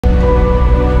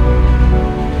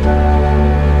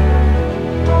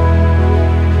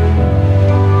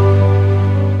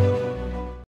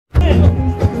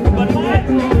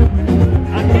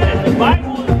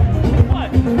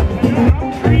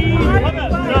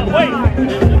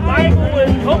The Bible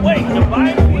is, oh wait, the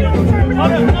Bible is,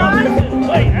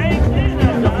 wait, I ain't saying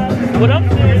that, John. What I'm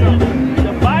saying is,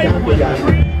 the Bible is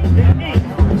trees and ink.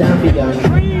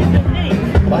 Trees and ink.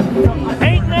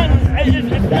 Ain't nothing,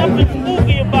 it's nothing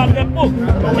spooky about that book.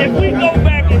 If we go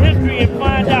back in history and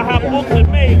find out how books are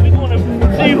made, we're gonna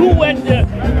see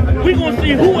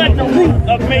who at the root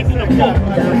of making a book.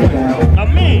 A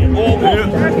man or a woman.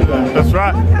 That's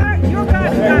right. Your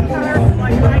God's not powerful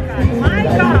like my God. My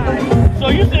God. So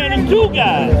you're saying it's two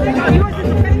guys? No, yours is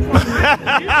the faithful.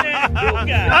 You're saying two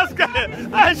guys? That's good.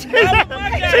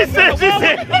 She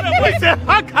said,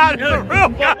 I got it. Real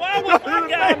But why would my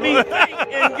guy be fake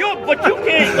and you? But you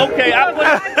can't. Okay,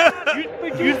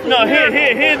 no.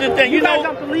 Here's the thing. You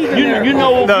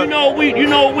know we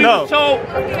were told.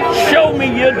 Show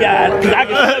me your guy, because I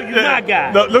can show you my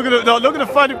guy. No, look at the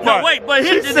funny part. No, wait, but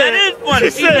that is funny.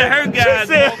 She said her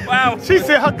guy. She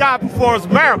said her God performs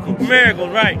miracles. Miracles,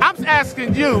 right? I'm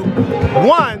asking you,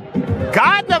 one,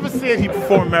 God never said he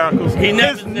performed miracles.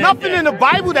 There's nothing in the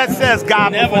Bible that says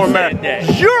God performed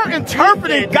miracles. You're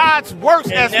interpreting God's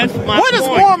works as what is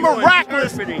more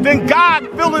miraculous than God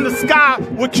filling the sky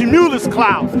with cumulus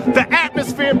clouds, the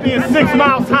atmosphere being 6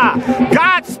 miles high.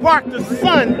 God sparked the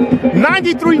sun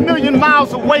 93 million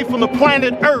miles away from the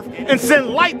planet Earth and sent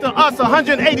light to us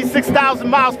 186,000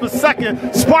 miles per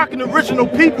second, sparking original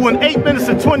people in 8 minutes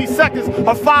and 20 seconds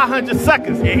or 500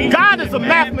 seconds. God is a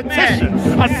mathematician,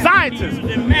 a scientist.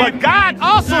 But God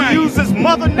also uses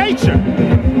Mother Nature.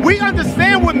 We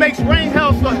understand what makes rain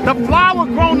hail. The flower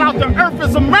grown out the earth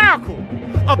is a miracle.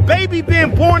 A baby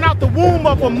being born out the womb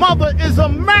of a mother is a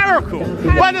miracle.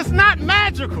 But it's not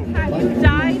magical. Have you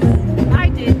died? I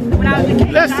did. When I was a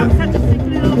kid, Listen. I was such a sick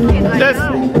little kid.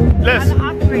 Listen.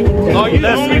 I'm operating. Are you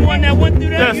the only one that went through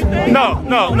that? You think? No.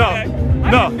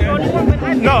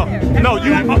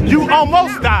 You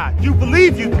almost died. You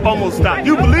believe you almost died.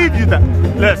 You believe you died.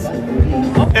 Listen.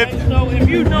 Okay, so if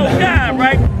you know God,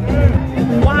 right,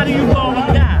 why do you call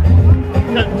him God?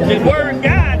 The word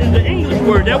God is an English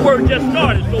word. That word just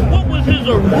started. So what was his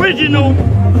original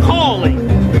calling?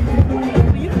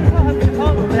 Well, you can call him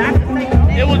Jehovah, but that's the same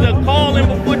thing. It was a calling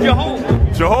before Jehovah.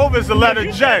 Jehovah is the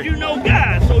letter J. You know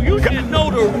God, so you should know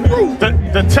the root.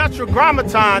 The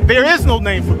tetragrammaton, there is no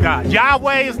name for God.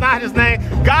 Yahweh is not his name.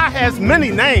 God has many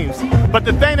names. But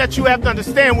the thing that you have to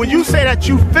understand, when you say that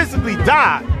you physically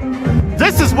died,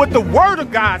 this is what the Word of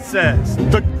God says.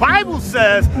 The Bible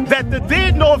says that the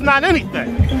dead know of not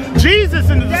anything. Jesus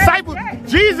and the disciples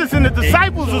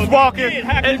was walking.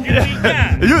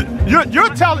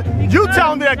 You're telling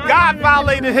me that God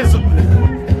violated his.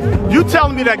 You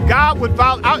telling me that God would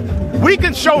violate? We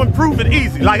can show and prove it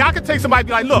easy. Like I could take somebody and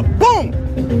be like, look, boom,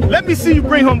 let me see you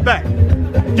bring him back.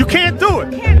 You can't do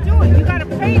it. You can't do it. You got to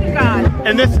pray to God.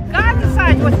 And this. God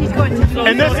decides what he's going to do.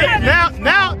 And this.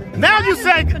 Now you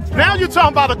say. Now you're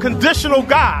talking about a conditional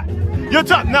God. You're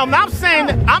talking. Now I'm saying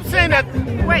that.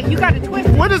 Wait, you got to twist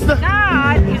it. What is the?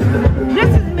 God is. This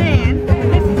is man.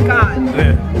 This is God.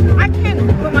 Yeah. I can't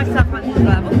put myself on his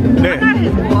level. Yeah. I'm not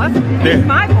his boss. He's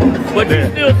my boss. But you're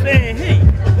still saying he.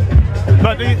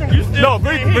 But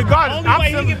regardless, only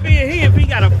way he can be a he if he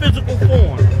got a physical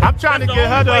form. I'm trying to get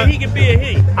her to. He can be a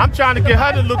he. I'm trying to get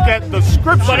her to look at the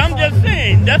scripture. But I'm just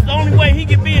saying that's the only way he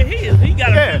can be a he is he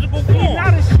got a physical form. He's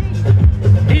not a she.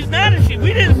 He's not a she.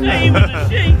 We didn't say he was a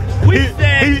she. We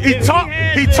said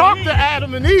he talked to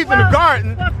Adam and Eve in the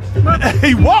garden.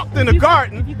 He walked in the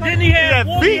garden. Didn't he have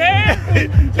woolly hair?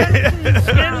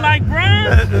 Skin like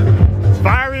bronze?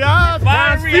 Fiery eyes,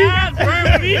 burn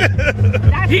feet.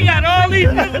 He got all these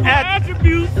physical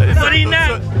attributes, but he's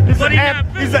not. He's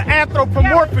an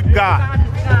anthropomorphic God.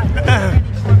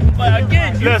 But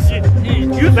again, you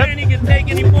saying he can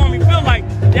take any form he feel like.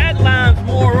 That lines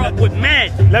more up with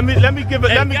magic. Let me give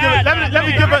it. Whatever he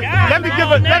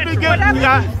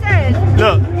says,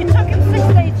 look. It took him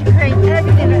 6 days to create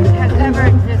everything that has ever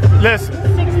existed. Listen. 6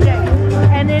 days.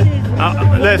 And it is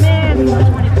listen. man for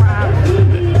 24 hours.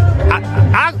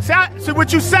 See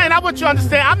what you're saying. I want you to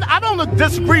understand. I don't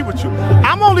disagree with you.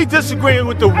 I'm only disagreeing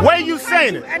with the way you're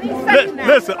saying it.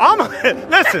 Listen.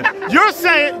 Listen. You're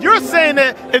saying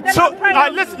that it took.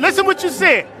 Listen what you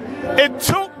said. It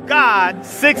took God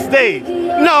 6 days.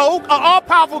 No, an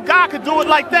all-powerful God could do it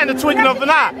like that in the twinkling of an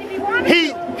eye.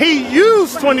 He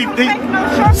used 20.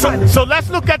 So let's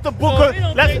look at the book of.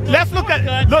 Let's look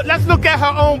at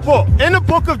her own book. In the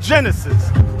book of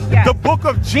Genesis. Yes. The book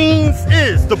of genes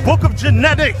is the book of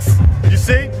genetics. You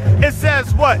see, it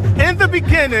says what? In the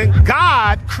beginning,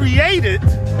 God created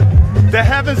the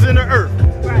heavens and the earth.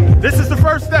 Right. This is the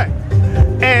first day,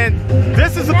 and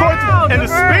this is according to in the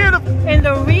spirit of. In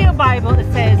the real Bible,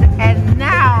 it says, and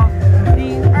now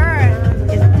the earth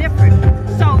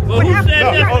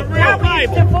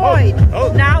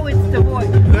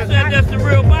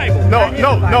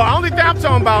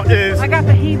talking about is, I got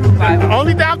the Hebrew Bible. the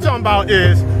only thing I'm talking about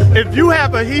is, if you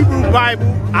have a Hebrew Bible,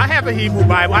 I have a Hebrew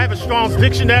Bible, I have a Strong's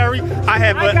dictionary, I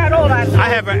have got all that. I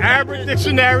have an Arabic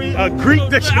dictionary, a Greek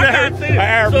dictionary, an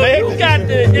Aramaic. So if you got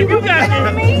the,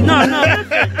 no,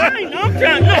 listen, I'm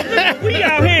trying, no, listen, we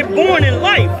out here born in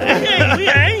life.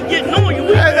 I ain't getting on you,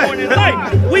 we born in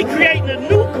life. We creating a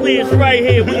nucleus right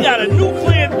here. We got a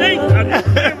nuclear thing, a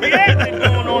nuclear reaction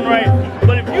going on right here.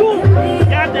 But if you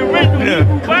got the original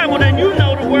Hebrew Bible, then you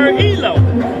know the word Elo.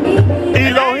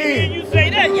 Elohim. You say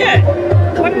that, yeah.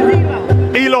 What is Elo?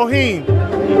 Elohim.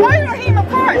 Oh, Elohim, of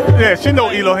course. Yeah, she know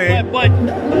Elohim. But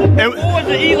before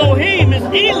the Elohim is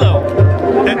Elo.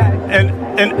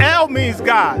 And El means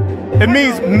God. It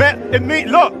means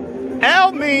look,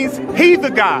 El means he the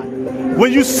God.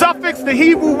 When you suffix the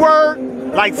Hebrew word,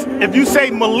 like if you say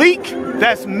Malik,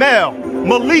 that's male.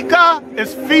 Malika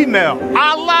is female.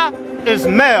 Allah is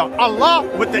male. Allah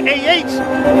with the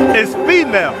AH is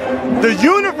female. The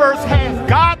universe has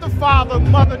God the Father,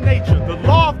 Mother Nature. The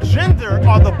law of gender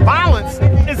or the balance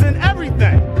is in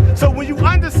everything. So when you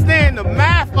understand the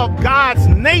math of God's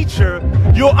nature,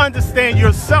 you'll understand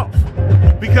yourself.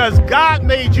 Because God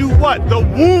made you what? The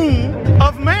womb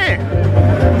of man.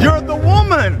 You're the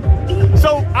woman.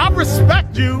 So I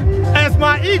respect you as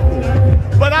my equal.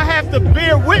 But I have to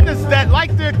bear witness that,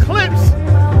 like the eclipse,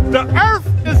 the earth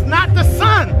is not the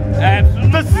sun.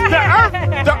 Absolutely.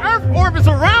 The earth orbits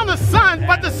around the sun,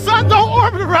 but the sun don't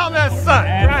orbit around that sun.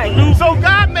 Absolutely. So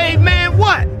God made man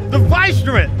what? The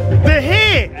vicegerent, the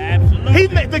head. Absolutely. He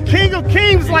made the king of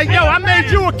kings like, yo, I made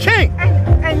you a king.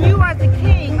 And you as a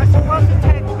king are supposed to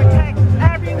protect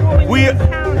every woman you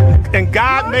encounter. And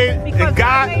God made, because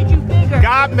God made you bigger.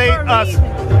 God made us.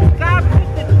 God put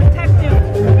the protective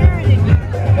spirit in you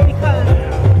because,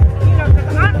 you know,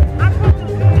 because I'm supposed to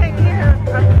take care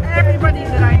of everybody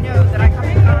that I know that I come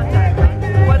in contact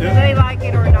with, whether they like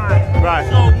it or not. Right.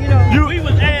 So, you know, we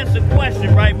was asked a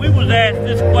question, right? We was asked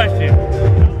this question.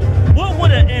 What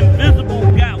would an invisible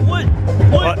God, what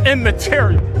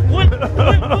immaterial. What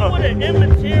would an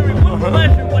immaterial, what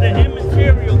pleasure would an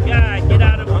immaterial guy get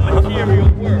out of a material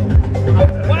world?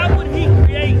 Why would he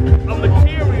create a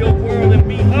material world and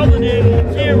be other than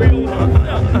material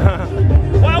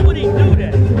himself? Why would he do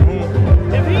that?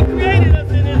 If he created us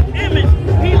in his image,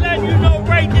 he let you know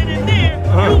right then and there,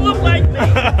 you look like me.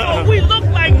 So we look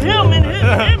like him in his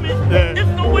image. There's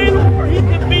no way in the world he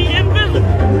could be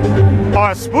invisible.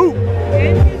 Or a spook.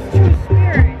 In his true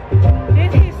spirit,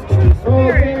 he is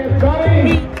transparent.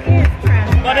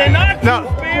 But in our true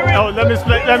spirit, oh, let me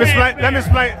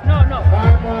explain. No.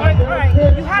 All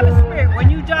right. You have a spirit. When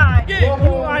you die,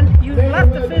 you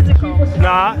left the physical.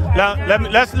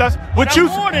 Let's. What you?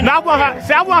 Now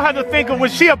I want her to think of when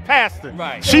she a pastor.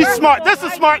 Right. She's smart. This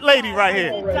is a smart lady right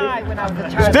here.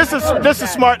 This is a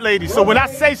smart lady. So when I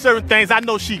say certain things, I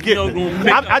know she get it.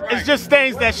 It's just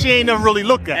things that she ain't never really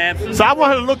looked at. Absolutely. So I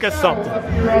want her to look at something.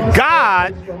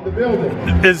 God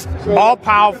is all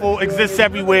powerful, exists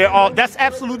everywhere. That's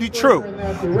absolutely true.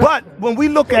 But when we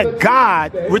look at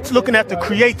God, we're looking at the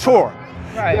Creator.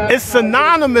 Right. It's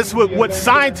synonymous with what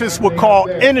scientists would call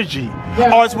energy,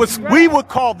 or it's what we would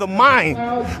call the mind.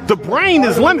 The brain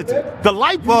is limited. The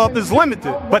light bulb is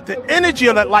limited, but the energy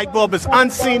of that light bulb is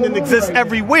unseen and exists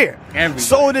everywhere.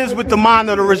 So it is with the mind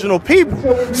of the original people.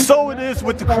 So it is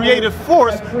with the creative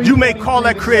force. You may call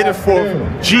that creative force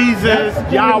Jesus,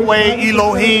 Yahweh,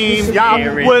 Elohim,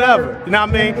 Yahweh, whatever. You know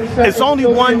what I mean? It's only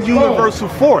one universal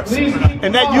force.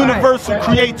 And that universal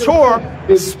creator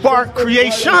sparked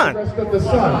creation.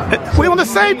 We on the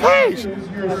same page. We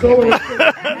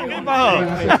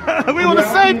on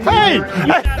the same page.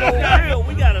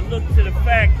 We gotta look to the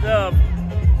fact of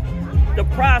the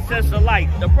process of life.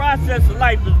 The process of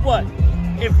life is what?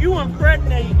 If you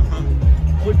impregnate,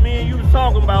 what me and you was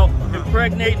talking about,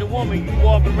 impregnating a woman, you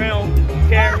walk around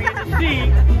carrying the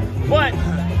seed, but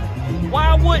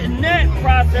why wouldn't that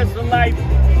process of life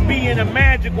be in a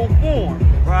magical form?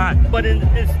 Right. But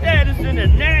instead it's in a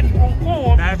natural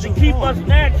form to keep us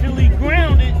naturally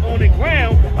grounded on the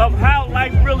ground of how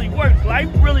life really works. Life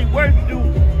really works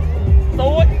through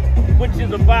thought, which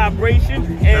is a vibration,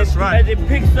 and that's right. as it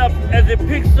picks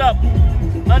up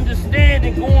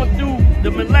understanding, going through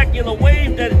the molecular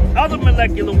waves, that other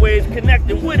molecular waves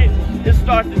connecting with it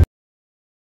starts to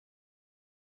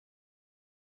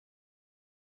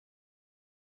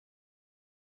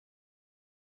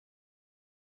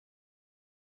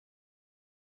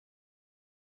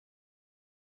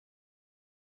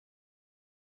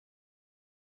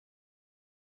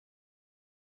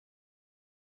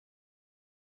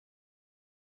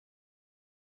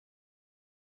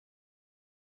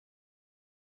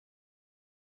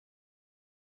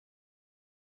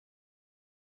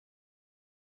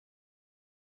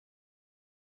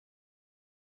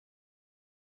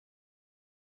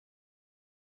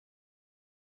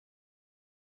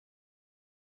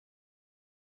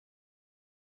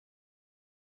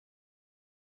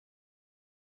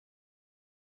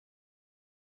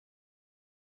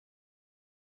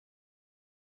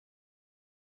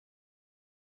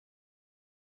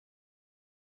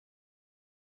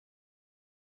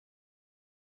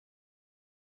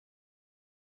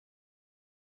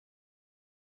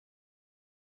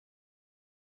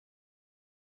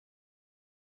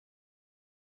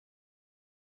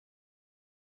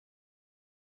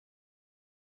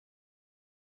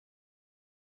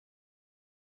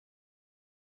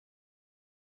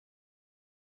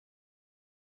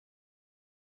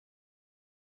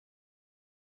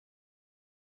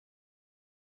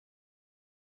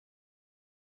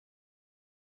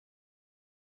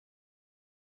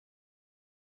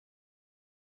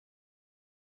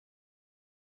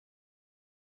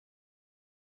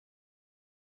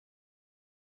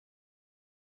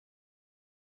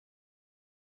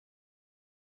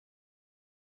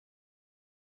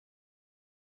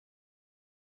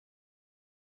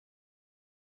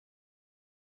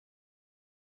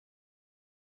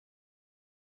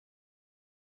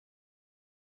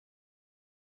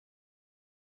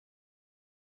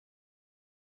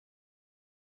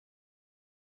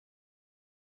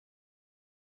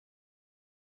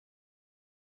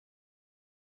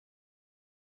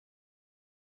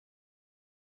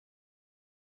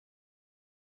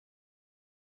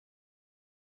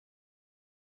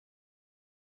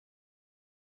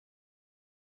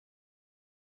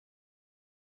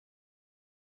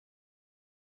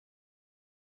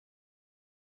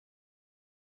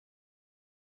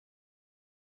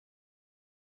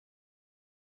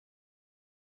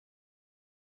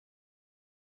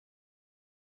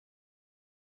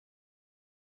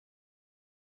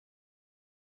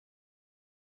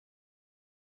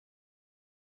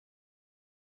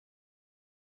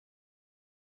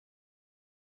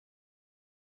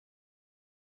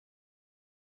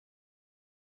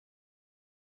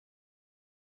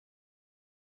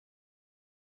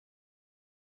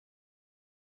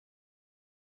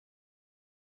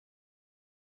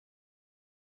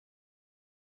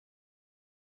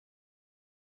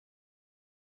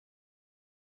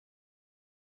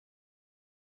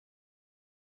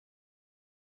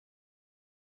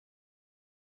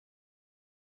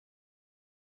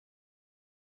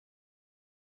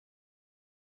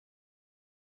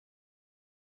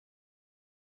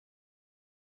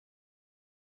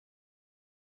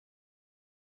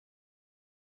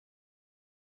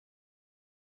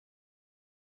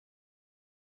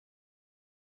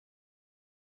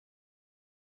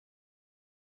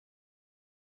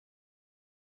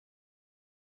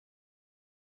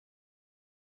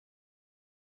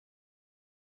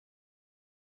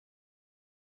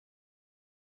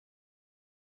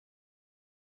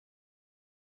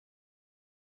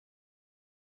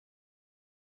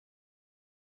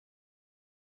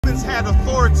had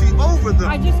authority over them.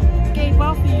 I just gave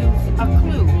both of you a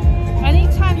clue.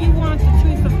 Anytime you want the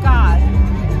truth of God,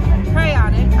 pray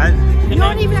on it. You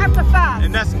don't even have to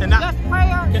fast. Just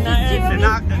pray on it.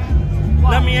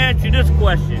 Let me ask you this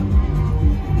question.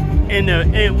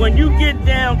 And when you get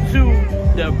down to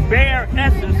the bare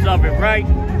essence of it, right?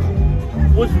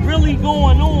 What's really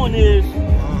going on is,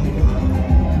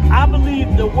 I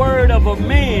believe the word of a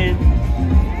man,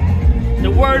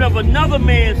 the word of another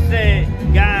man said,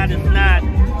 God is not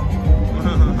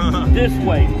this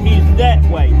way, he's that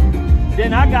way.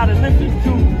 Then I gotta listen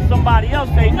to somebody else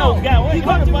say, no, God, wait,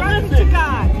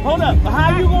 hold up,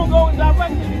 how you gonna go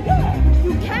directly to God?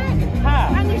 You can.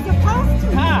 How? And you're supposed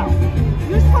to. How?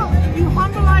 You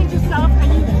humbilize yourself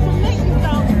and you submit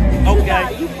yourself to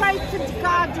God. You pray to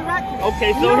God directly.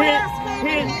 Okay, so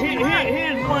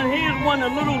here's one a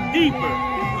little deeper.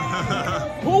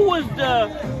 Who was the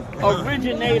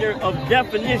originator of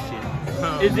definition?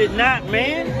 Is it not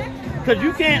man? Because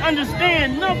you can't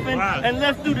understand nothing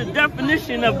unless through the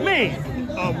definition of man.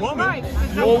 A woman. Right.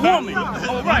 Or woman.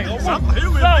 Oh, right.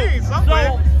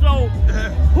 So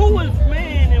who is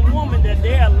man and woman that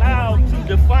they're allowed to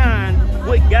define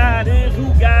what God is,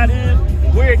 who God is,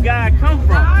 where God comes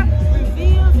from? God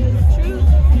reveals his truth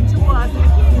to us.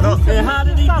 And how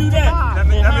did he do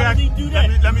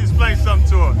that? Let me explain something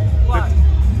to her. What?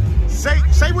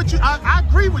 Say what you, I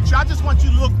agree with you. I just want you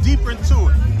to look deeper into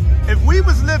it. If we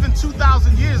was living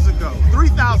 2,000 years ago,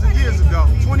 3,000 years ago,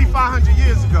 2,500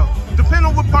 years ago, depending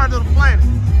on what part of the planet,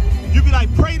 you'd be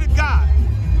like, pray to God.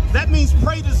 That means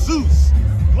pray to Zeus,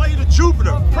 pray to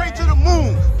Jupiter, pray to the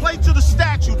moon, pray to the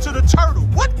statue, to the turtle.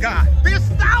 What God? There's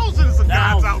thousands of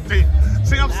gods out there.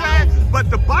 See what I'm saying? But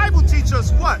the Bible teaches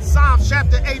us what? Psalm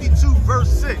chapter 82,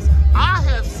 verse 6. I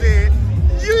have said,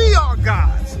 ye are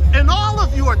gods, and all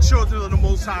of you are children of the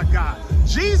Most High God.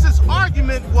 Jesus'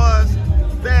 argument was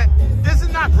that, is it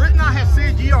not written, I have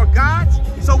said ye are gods?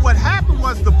 So what happened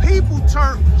was the people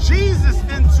turned Jesus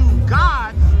into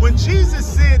God when Jesus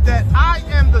said that I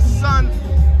am the son of,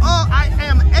 I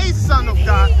am a son of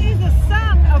God. He is the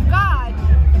son of God.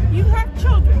 You have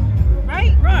children,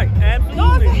 right? Right,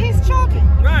 absolutely. Those are his children.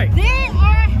 Right. They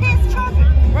are his children.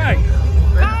 Right.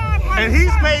 God has and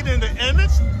he's made in the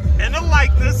image and the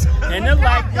likeness and the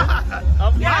likeness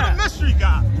of God. Not a mystery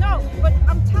God. No, but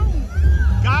I'm telling you.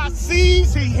 God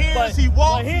sees, he hears, he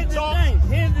walks, he talks.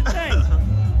 Here's the thing.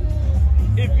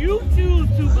 If you choose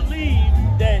to believe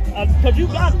that, because you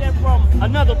got that from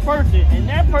another person, and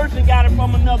that person got it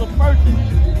from another person,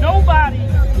 nobody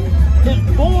is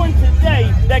born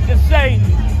today that can say,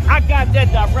 I got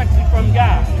that directly from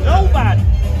God. Nobody.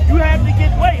 You have to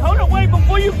get, wait,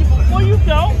 before you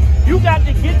go, you got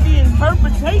to get the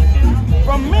interpretation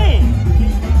from man.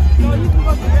 So you can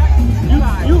go directly to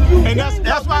God. And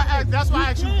that's why I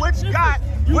asked you, which God?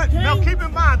 Now keep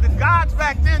in mind, the gods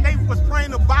back then, they was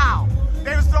praying to Baal.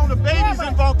 They was throwing the babies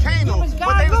in volcanoes.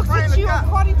 But they was praying to God.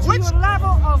 According to your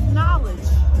level of knowledge.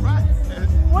 Right.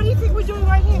 What do you think we're doing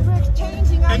right here? We're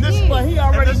exchanging ideas. But he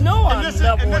already knows our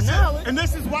level of knowledge. And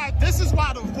this is why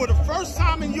for the first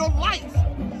time in your life,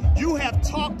 you have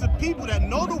talked to people that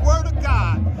know the word of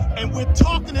God, and we're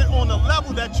talking it on a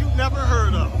level that you've never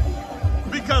heard of.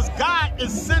 Because God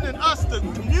is sending us to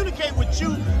communicate with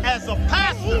you as a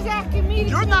pastor. He's asking me to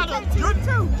you're not a, you're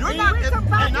not,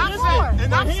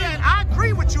 and I'm saying I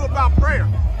agree with you about prayer,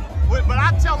 but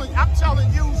I'm telling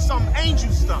you some angel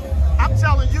stuff. I'm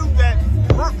telling you that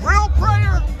real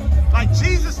prayer, like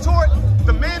Jesus taught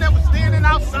the man that was standing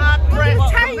outside praying.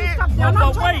 Hold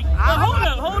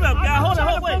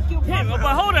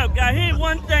up, guy.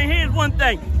 Here's one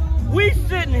thing. We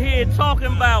sitting here talking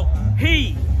about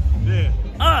he. Yeah.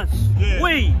 Us,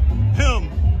 we, him,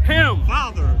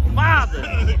 father.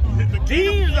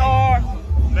 These are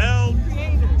male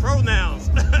pronouns.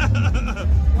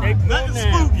 Nothing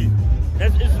spooky.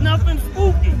 It's nothing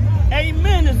spooky.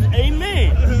 Amen is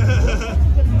amen.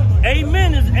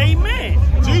 Amen is amen.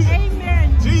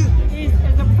 Amen is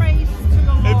a praise to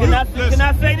the Lord. Can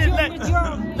I say this?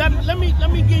 Let me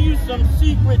give you some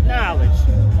secret knowledge.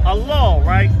 A law,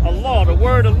 right? A law. The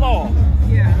word of law.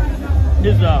 Yeah.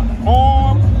 Is a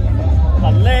arm,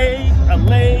 a leg,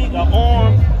 an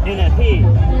arm, and a head.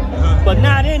 But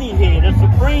not any head, a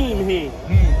supreme head.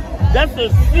 That's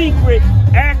a secret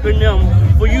acronym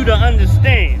for you to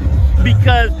understand.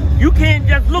 Because you can't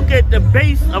just look at the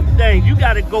base of things. You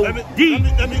got to go deep.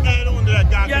 Let me add on to that,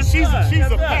 guy. Yes, she's a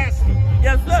yes, pastor.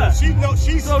 Yes, sir. So she knows.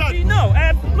 She's studying. She knows,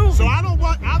 absolutely. So I don't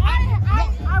want.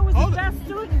 I was the best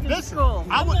student in school.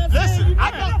 I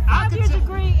got a 5-year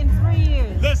degree in 3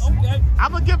 years. Listen, okay.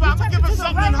 I'm gonna give her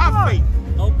something in her faith.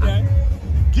 Okay.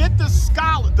 get the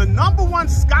scholar, the #1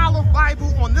 scholar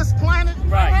Bible on this planet.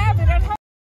 I have it at home.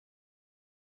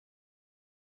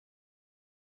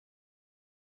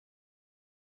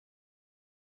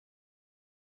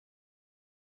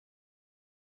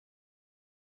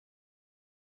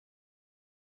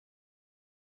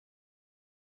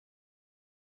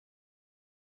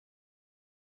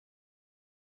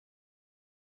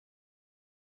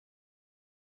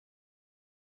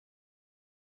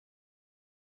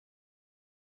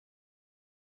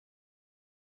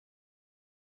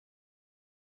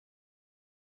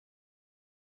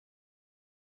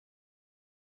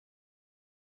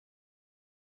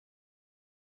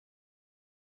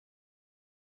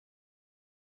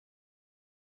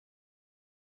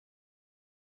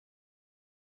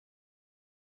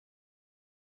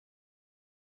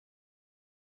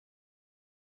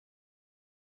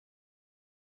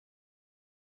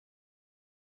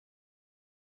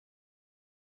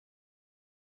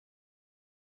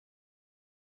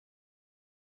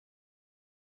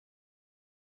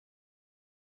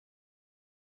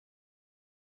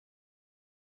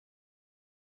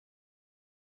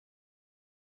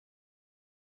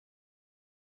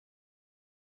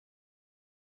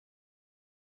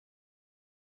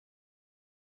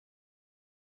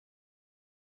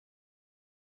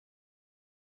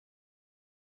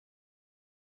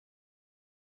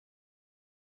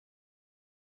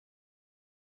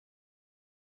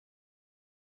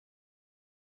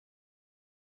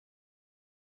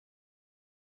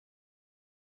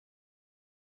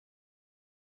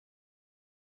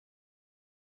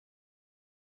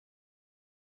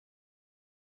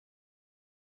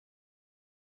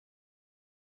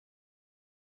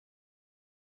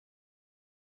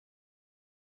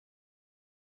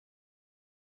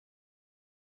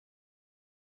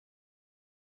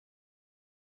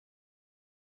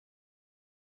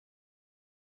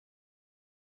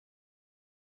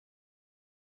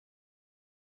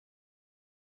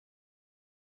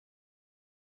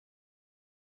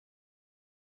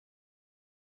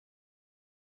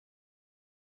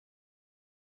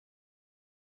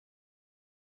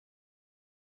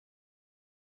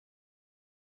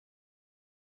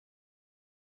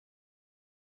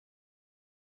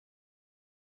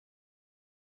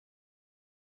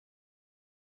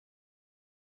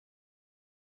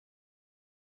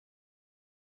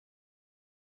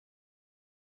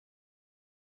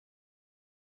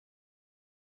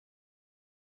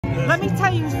 Let me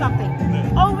tell you something.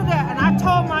 Over there, and I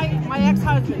told my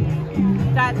ex-husband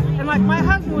that, and like my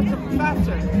husband was a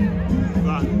professor.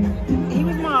 He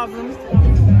was Muslim.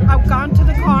 I've gone to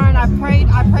the car and I prayed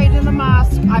in the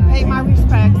mosque. I paid my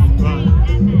respects.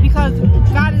 Because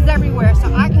God is everywhere,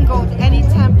 so I can go to any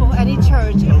temple, any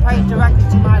church, and pray directly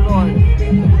to my Lord.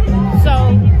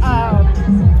 So,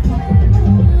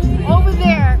 over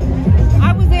there,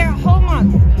 I was there a whole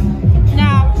month.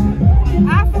 Now,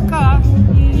 Africa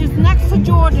is next to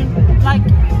Jordan, like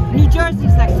New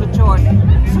Jersey's next to Jordan.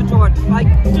 Like,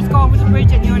 just go over the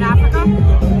bridge and you're in Africa.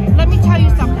 Let me tell you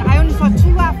something. I only saw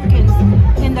 2 Africans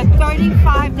in the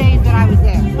 35 days that I was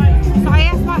there. So I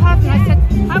asked my husband, I said,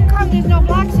 how come there's no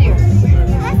blacks here?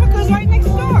 Africa's right next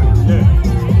door.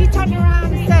 He turned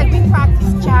around and said, we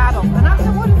practice chattel. And I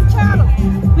said, what is chattel?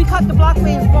 We cut the black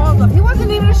man's balls off. He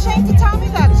wasn't even ashamed to tell me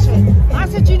that shit. I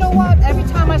said, you know what? Every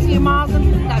time I see a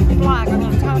Muslim that's black, I'm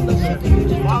going to tell him this shit.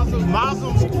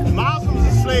 Muslims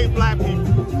enslaved black people.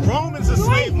 Romans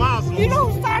enslaved Muslims. You know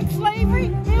who started slavery?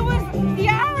 It was the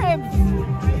Arabs.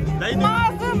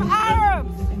 Muslim Arabs.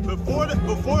 Before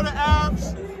the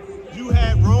Arabs, you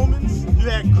had Romans, you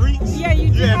had Greeks, yeah,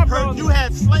 you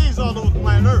had slaves all over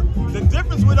planet Earth. The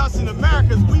difference with us in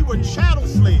America is we were chattel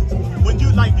slaves. When you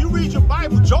read your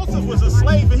Bible, Joseph was a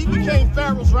slave and he became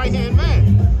Pharaoh's right-hand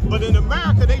man. But in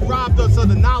America, they robbed us of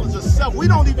the knowledge of self. We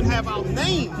don't even have our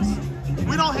names.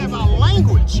 We don't have our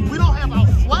language. We don't have our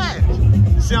flag.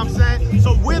 You see what I'm saying?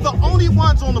 So we're the only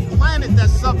ones on the planet that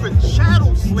suffered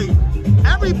chattel slavery.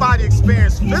 Everybody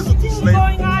experienced physical slavery.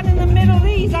 Going on in the Middle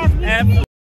East.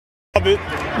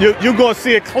 You're going to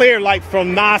see it clear, like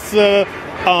from NASA,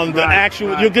 the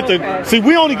actual, you'll get the, see,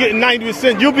 we only getting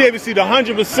 90%. You'll be able to see the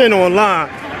 100% online.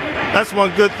 That's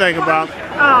one good thing about it.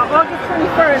 August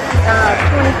 21st,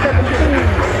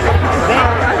 2017.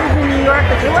 I was in New York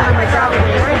at the time. My job was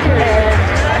working.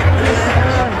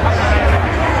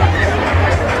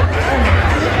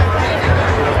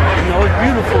 You know, it's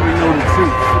beautiful to know the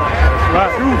truth. Right.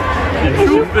 The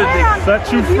truth set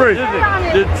you free.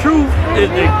 The truth is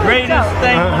the greatest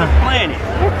thing on the planet.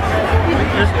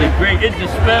 It's the great. It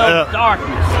dispels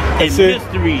darkness. and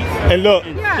mysteries. And look,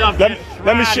 stuff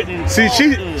let me see.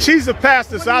 She's a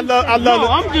pastor, so I love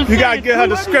it. You gotta get her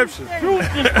the scriptures.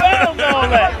 Truth dispels all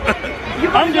that.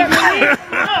 I'm just saying.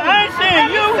 No, I ain't saying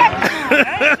you.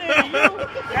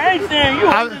 I ain't saying you.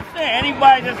 I'm just saying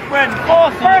anybody that's spreading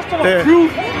falsehood.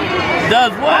 Truth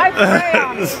does what?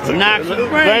 Knocks his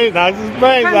brain.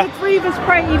 Can we even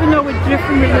pray even though we're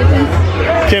different religions?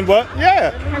 Can what?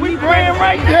 Yeah. We praying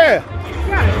right there.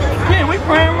 Yeah, we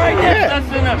praying right there.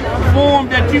 That's in a form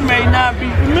that you may not be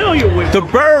familiar with. The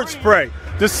birds pray.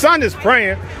 The sun is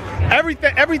praying.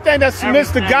 Everything that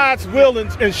submits to God's will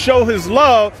and show His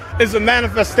love is a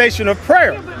manifestation of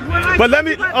prayer. But let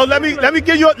me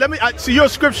give you. See, you're a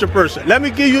scripture person. Let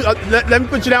me give you. Let me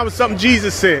put you down with something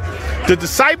Jesus said. The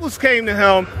disciples came to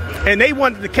Him and they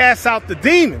wanted to cast out the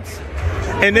demons,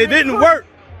 and it didn't work.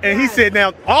 And He said,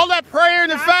 "Now all that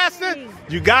praying and fasting,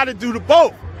 you got to do the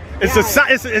both. It's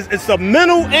a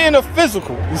mental and a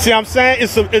physical. You see what I'm saying?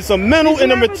 It's a mental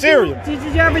and a material." Did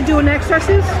you ever do an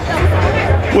exorcism?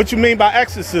 What you mean by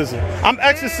exorcism? I'm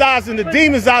exorcising the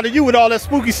demons out of you with all that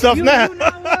spooky stuff now. You know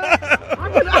what?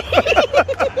 I'm gonna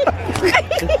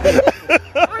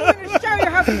show you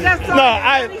how that's all. No,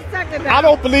 I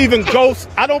don't believe in ghosts.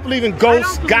 I don't believe in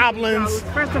ghosts, goblins,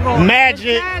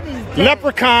 magic,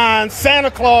 leprechauns,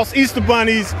 Santa Claus, Easter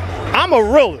bunnies. I'm a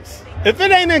realist. If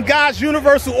it ain't in God's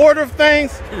universal order of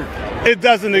things, it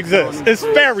doesn't exist. It's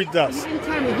fairy dust.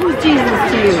 Who's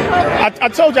Jesus to you? I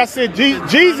told you, I said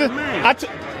Jesus.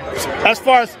 As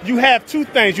far as you have two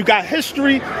things, you got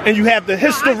history and you have the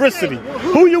historicity.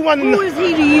 Who you want to know? Who is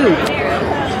He to you?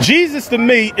 Jesus to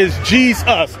me is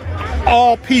Jesus,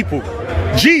 all people.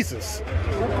 Jesus,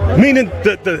 meaning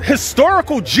the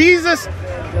historical Jesus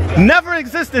never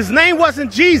existed. His name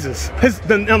wasn't Jesus.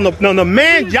 The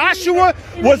man Joshua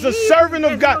was a servant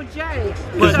of God.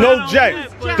 There's no J.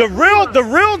 The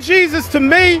real Jesus to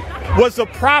me was a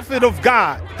prophet of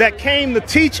God that came to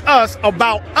teach us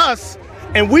about us,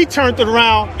 and we turned it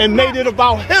around and made it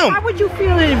about Him. How would you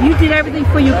feel if you did everything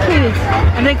for your kids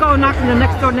and they go knock on the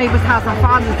next door neighbor's house on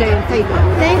Father's Day and say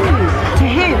thank you to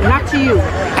him, not to you?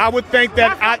 I would think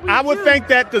that I would think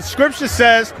that the scripture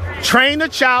says, train a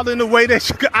child in the way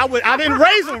that I didn't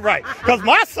raise him right, because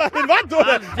my son and my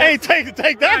daughter ain't take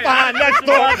that behind next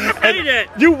door. And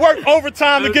you work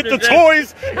overtime to get the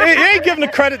toys. They ain't giving the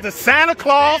credit to Santa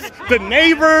Claus, the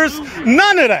neighbors,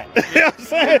 none of that. You know what I'm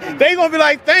saying? They gonna be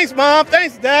like, thanks mom,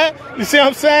 thanks dad. You see what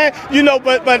I'm saying? You know,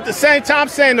 but at the same time,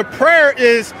 saying the prayer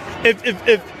is if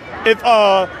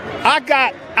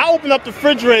I open up the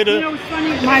refrigerator. You know what's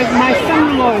funny? My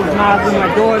son-in-law is Muslim, my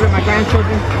daughter, my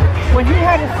grandchildren. When he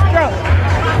had a stroke,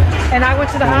 and I went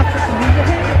to the hospital to visit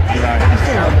him, I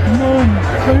said, Mom,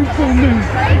 pray for me.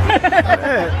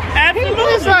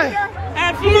 Absolutely.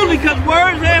 Absolutely, because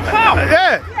words have power.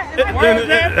 Yeah.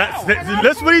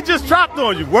 That's what he just dropped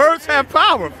on you. Words have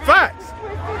power. Facts.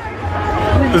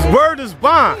 His word is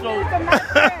bond. So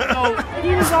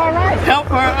he was all right.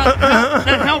 Help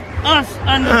us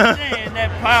understand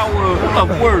that power of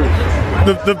words.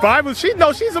 The Bible, she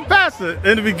knows she's a pastor.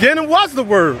 In the beginning was the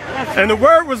Word. And the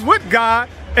Word was with God,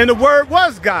 and the Word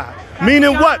was God.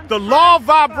 Meaning what? The law of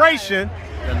vibration,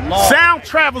 sound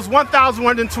travels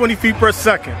 1,120 feet per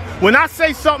second. When I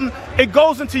say something, it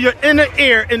goes into your inner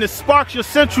ear, and it sparks your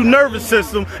central nervous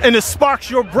system, and it sparks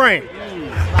your brain.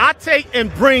 I take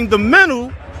and bring the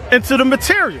mental into the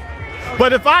material.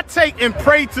 But if I take and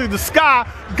pray to the sky,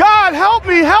 God, help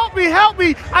me, help me, help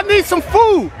me, I need some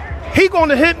food. He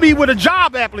gonna hit me with a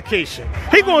job application.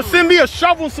 He gonna send me a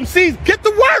shovel, some seeds, get to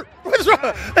work.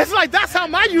 It's like, that's how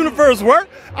my universe works.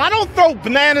 I don't throw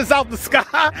bananas out the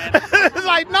sky. It's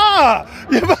like, nah,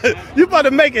 you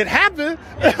better make it happen.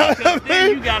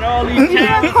 Then you got all these Is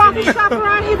there a coffee shop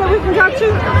around here that we can go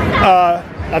to?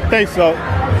 I think so.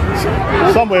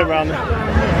 Somewhere around there.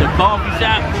 The coffee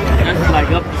shop, that's like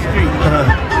up the street.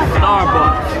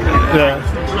 Starbucks.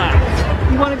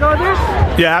 Yeah. You want to go there?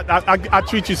 Yeah, I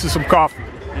treat you to some coffee.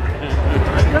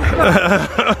 Let's go.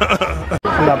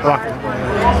 Not blocking.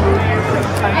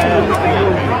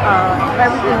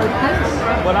 Everything was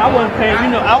good. But I wasn't paying,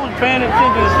 I was paying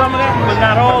attention to some of that, but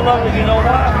not all of it, you know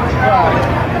why?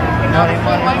 Money.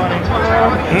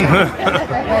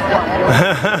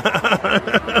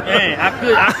 Man, I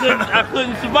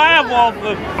couldn't survive off of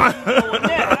doing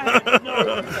that.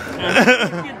 I had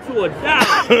to get to $1.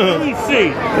 Let me see.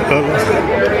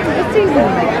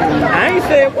 I ain't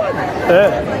say it wasn't.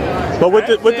 Yeah. But what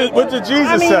did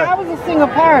Jesus say? I was a single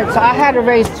parent, so I had to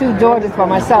raise 2 daughters by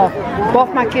myself.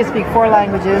 Both my kids speak 4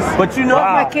 languages. But you know, both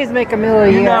my kids make $1 million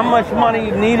a year. You know how much money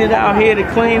you needed out here to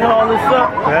clean all this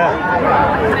up?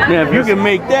 Yeah. Now, if you can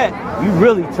make that, You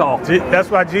really talk. That's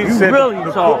why Jesus said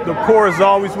the poor is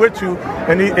always with you.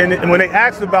 And when they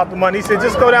asked about the money, he said,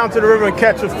 just go down to the river and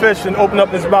catch a fish and open up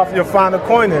his mouth, you'll find a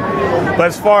coin in. But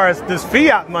as far as this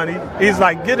fiat money, he's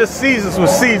like, get a Caesar's with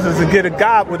Caesar's and get a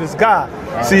God with his God.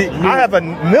 See, I have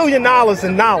 $1 million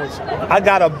in knowledge. I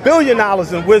got $1 billion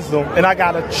in wisdom, and I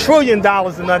got $1 trillion in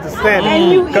understanding.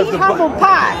 And you eat humble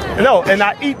pie. No, and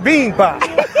I eat bean pie.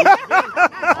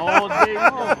 All day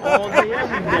long, all day,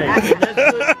 every day.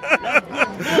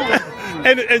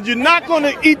 And you're not going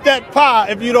to eat that pie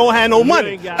if you don't have no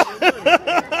money.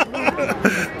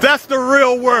 That's the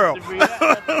real world.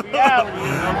 That's the reality.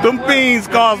 Them beans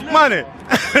cost money.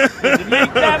 To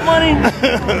make that money,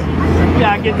 you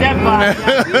gotta get that pie.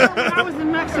 You know, when I was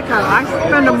in Mexico, I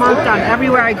spent a month on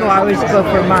everywhere I go. I always go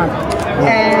for a month.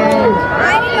 And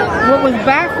what was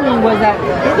baffling was that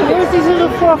there was these little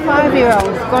 4 or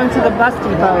 5-year-olds going to the bus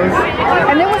depots,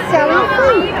 and they were selling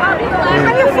food.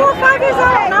 And they're 4 or 5 years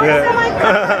old, and I was still like,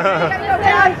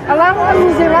 a lot of them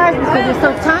lose their lives because they're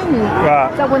so tiny.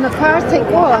 Right. So when the cars take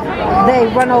off, they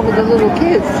run over the little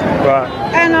kids. Right.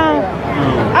 And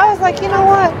I was like, you know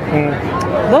what?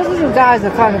 Those are the guys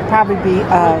that probably be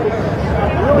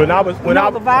when I was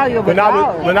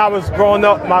growing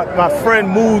up, my friend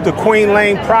moved to Queen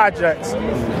Lane Projects,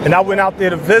 and I went out there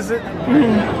to visit,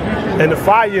 and the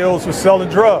 5-year-olds were selling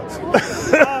drugs.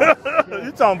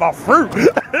 You talking about fruit?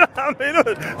 I mean,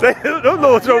 those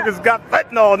little jokers got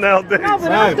fentanyl nowadays. No,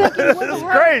 but I'm thinking, it's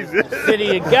crazy.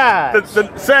 City of God.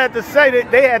 Sad to say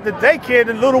that they had the daycare,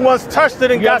 the little ones touched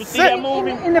it and got sick.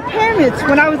 In the pyramids,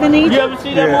 when I was in Egypt. You ever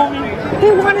see that movie?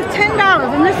 They wanted $10,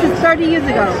 and this is 30 years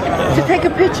ago, to take a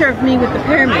picture of me with the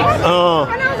pyramids. And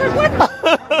I was like, what?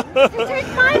 To take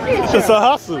my picture. It's a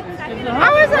hustle. I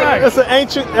was like, it's an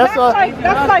ancient. That's like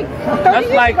 30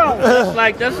 years ago.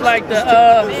 That's like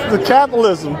the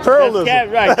capitalism, pluralism.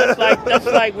 That's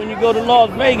like when you go to Las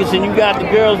Vegas and you got the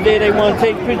girls there. They want to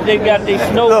take pictures. They got their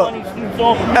snow bunny suits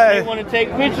on. They want to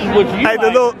take pictures with you.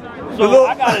 So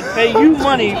I gotta pay you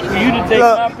money for you to take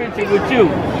my picture with you.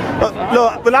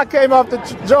 Look, when I came off the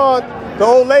joint, the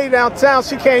old lady downtown,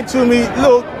 she came to me,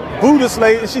 little Buddhist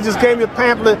lady, and she just gave me a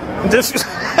pamphlet. And just,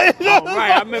 right,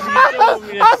 I remember you told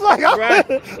me that.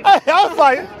 I was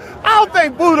like, I don't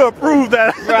think Buddha approved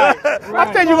that. Right. I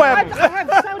think you I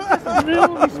have such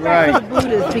little respect for the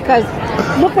Buddhists because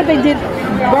look what they did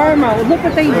in Burma. Look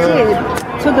what they did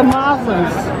to the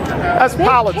Muslims. That's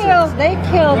politics. They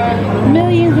killed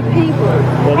millions of people.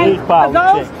 That is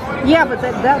politics.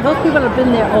 Those people have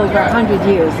been there over 100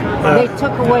 years. They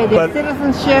took away their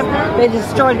citizenship. They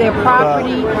destroyed their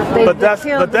property. But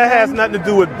that has nothing to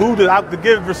do with Buddha. I have to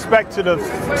give respect to the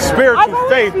spiritual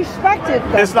faith. Respected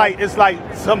them. It's like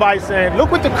somebody saying,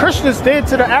 "Look what the Christians did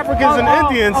to the Africans and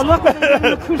Indians." Look what they did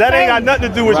to the That ain't got nothing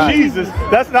to do with Jesus.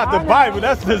 That's not the Bible.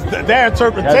 That's just their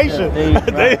interpretation.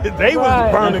 They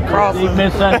was burning crosses. They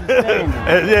misunderstand.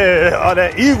 Yeah, all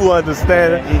that evil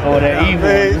understanding. Or that evil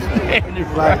understanding.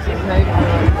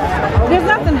 There's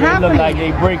nothing happening. Look like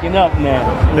they breaking up now.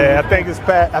 Yeah, I think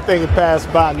it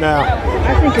passed by now.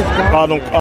 I think it's gone.